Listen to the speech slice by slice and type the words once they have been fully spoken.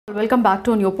Welcome back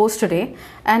to On Your Post today,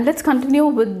 and let's continue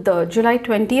with the July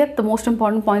 20th, the most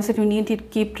important points that you need to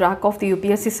keep track of the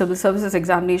UPSC Civil Services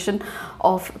examination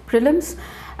of prelims.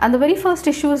 And the very first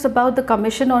issue is about the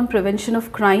Commission on Prevention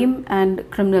of Crime and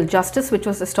Criminal Justice, which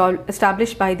was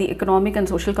established by the Economic and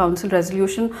Social Council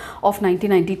Resolution of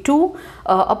 1992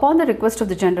 upon the request of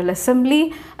the General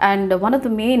Assembly. And one of the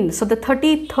main, so the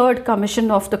 33rd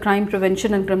Commission of the Crime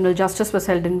Prevention and Criminal Justice was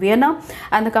held in Vienna,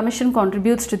 and the Commission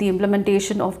contributes to the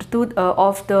implementation of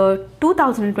the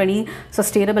 2020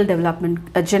 Sustainable Development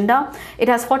Agenda. It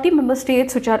has 40 member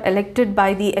states which are elected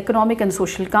by the Economic and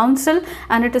Social Council,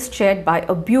 and it is chaired by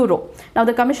a bureau. Now,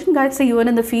 the Commission guides the UN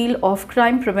in the field of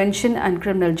crime prevention and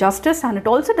criminal justice, and it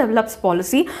also develops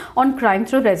policy on crime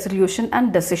through resolution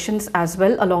and decisions as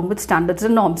well, along with standards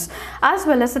and norms, as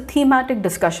well as the thematic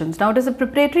discussions. Now, it is a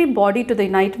preparatory body to the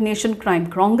United Nations Crime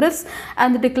Congress,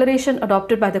 and the declaration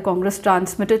adopted by the Congress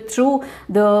transmitted through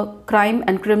the Crime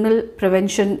and Criminal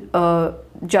Prevention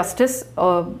Justice,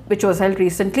 which was held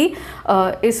recently,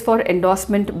 is for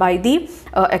endorsement by the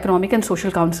Economic and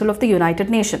Social Council of the United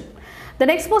Nations. The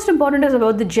next most important is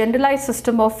about the generalized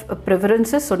system of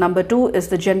preferences. So number 2 is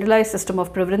the generalized system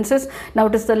of preferences. Now,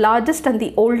 it is the largest and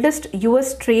the oldest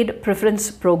US trade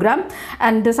preference program,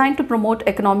 and designed to promote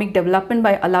economic development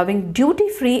by allowing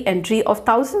duty-free entry of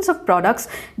thousands of products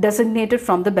designated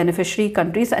from the beneficiary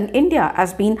countries, and India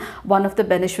has been one of the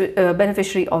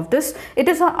beneficiary of this. It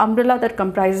is an umbrella that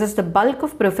comprises the bulk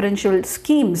of preferential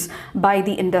schemes by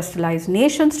the industrialized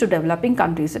nations to developing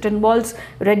countries. It involves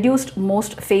reduced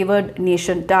most favored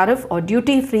nation tariff or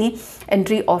duty-free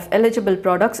entry of eligible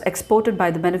products exported by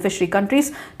the beneficiary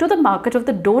countries to the market of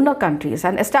the donor countries,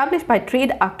 and established by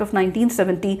Trade Act of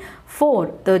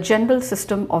 1974. The general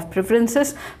system of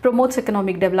preferences promotes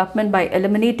economic development by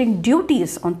eliminating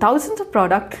duties on thousands of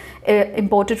products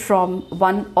imported from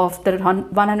one of the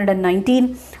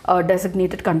 119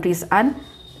 designated countries and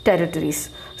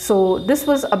territories. So this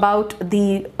was about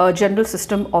the general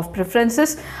system of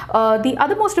preferences. The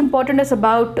other most important is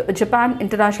about Japan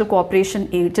International Cooperation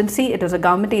Agency. It is a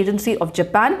government agency of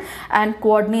Japan and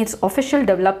coordinates official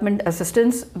development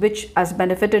assistance, which has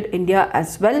benefited India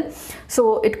as well.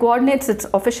 So it coordinates its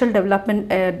official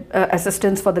development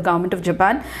assistance for the government of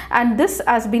Japan, and this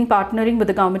has been partnering with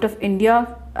the government of India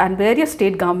and various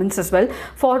state governments as well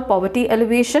for poverty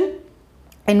alleviation,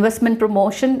 investment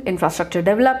promotion, infrastructure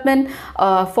development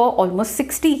for almost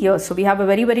 60 years. So we have a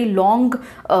very long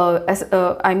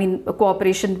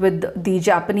cooperation with the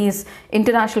Japanese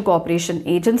International Cooperation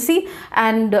Agency,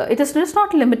 and it is just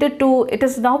not limited to, it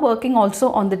is now working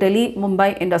also on the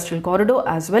Delhi-Mumbai Industrial Corridor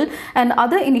as well, and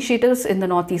other initiatives in the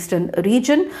northeastern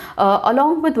region,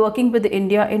 along with working with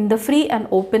India in the free and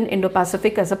open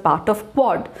Indo-Pacific as a part of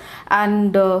Quad.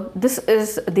 And this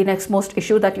is the next most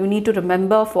issue that you need to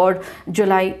remember for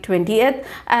July 20th.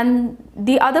 And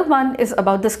the other one is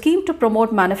about the scheme to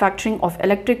promote manufacturing of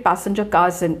electric passenger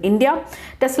cars in India.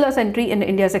 Tesla's entry in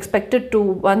India is expected to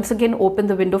once again open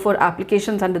the window for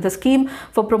applications under the scheme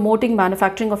for promoting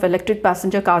manufacturing of electric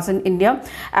passenger cars in India,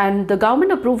 and the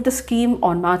government approved the scheme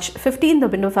on March 15. The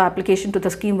window for application to the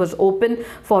scheme was open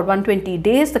for 120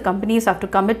 days. The companies have to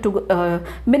commit to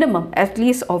minimum at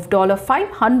least of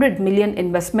 $500 million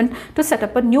investment to set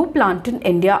up a new plant in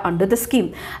India under the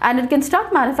scheme, and it can start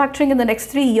manufacturing in the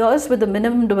next 3 years with a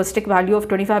minimum domestic value of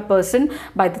 25%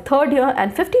 by the 3rd year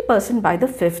and 50% by the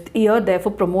 5th year,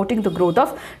 therefore promoting the growth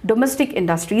of domestic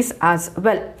industries as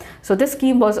well. So this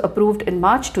scheme was approved in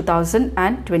March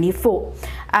 2024.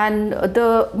 And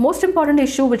the most important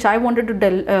issue which I wanted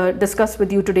to discuss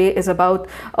with you today is about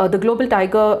the Global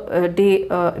Tiger Day,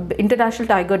 International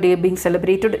Tiger Day being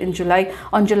celebrated in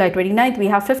on July 29th. We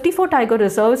have 54 tiger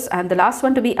reserves, and the last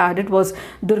one to be added was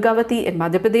Durgavati in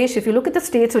Madhya Pradesh. If you look at the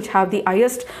states which have the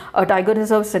highest tiger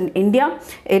reserves in India,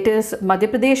 it is Madhya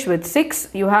Pradesh with 6,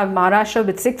 you have Maharashtra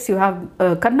with 6, you have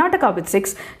Karnataka with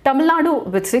 6, Tamil Nadu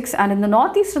with 6, and in the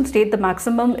northeastern state the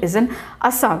maximum is in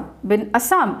Assam. In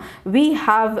Assam we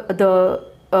have the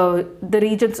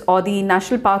regions or the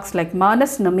national parks like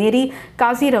Manas, Nameri,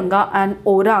 Kaziranga and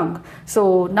Orang.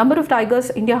 So number of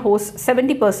tigers, India hosts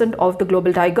 70% of the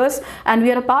global tigers, and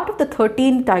we are a part of the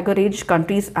 13 tiger age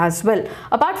countries as well.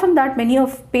 Apart from that, many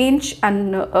of Pench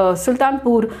and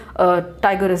Sultanpur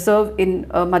Tiger Reserve in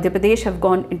Madhya Pradesh have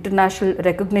gone international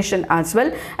recognition as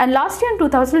well. And last year in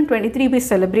 2023 we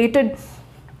celebrated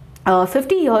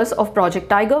 50 years of Project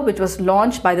Tiger, which was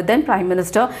launched by the then Prime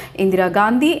Minister Indira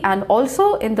Gandhi, and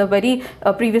also in the very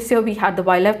previous year we had the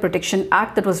Wildlife Protection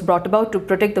Act that was brought about to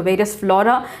protect the various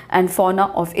flora and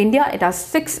fauna of India. It has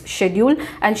 6 schedule,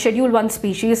 and Schedule 1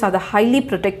 species are the highly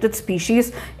protected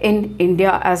species in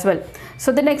India as well.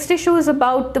 So the next issue is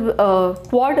about the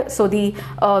Quad. So the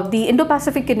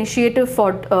Indo-Pacific Initiative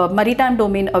for Maritime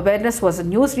Domain Awareness was in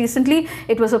news recently.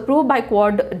 It was approved by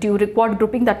Quad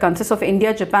grouping that consists of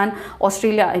India, Japan,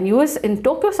 Australia and US in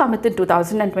Tokyo Summit in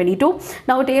 2022.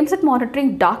 Now it aims at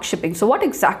monitoring dark shipping. So what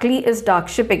exactly is dark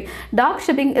shipping? Dark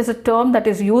shipping is a term that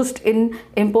is used in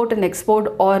import and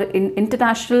export or in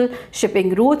international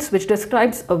shipping routes, which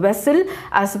describes a vessel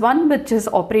as one which is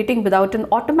operating without an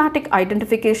automatic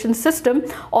identification system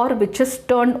or which is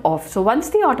turned off. So once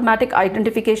the automatic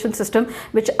identification system,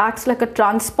 which acts like a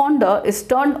transponder, is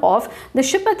turned off, the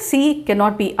ship at sea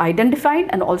cannot be identified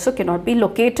and also cannot be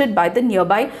located by the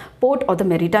nearby port or the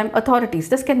maritime authorities.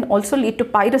 This can also lead to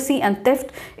piracy and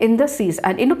theft in the seas.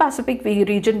 And Indo-Pacific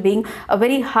region being a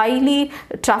very highly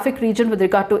traffic region with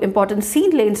regard to important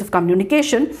sea lanes of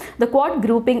communication, the Quad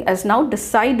grouping has now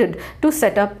decided to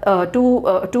set up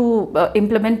to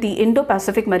implement the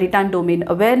Indo-Pacific Maritime Domain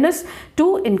Awareness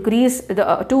to increase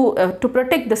to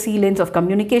protect the sea lanes of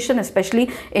communication,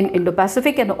 especially in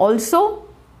Indo-Pacific, and also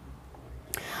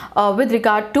with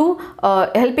regard to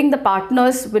helping the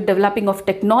partners with developing of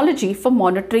technology for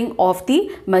monitoring of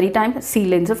the maritime sea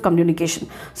lanes of communication.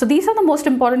 So these are the most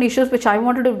important issues which I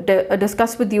wanted to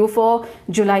discuss with you for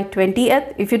July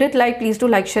 20th. If you did like, please do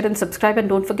like, share and subscribe, and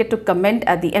don't forget to comment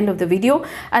at the end of the video.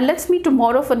 And let's meet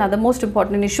tomorrow for another most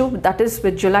important issue, that is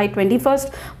with July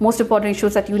 21st, most important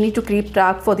issues that you need to keep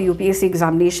track for the UPSC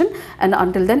examination. And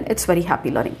until then, it's very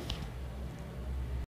happy learning.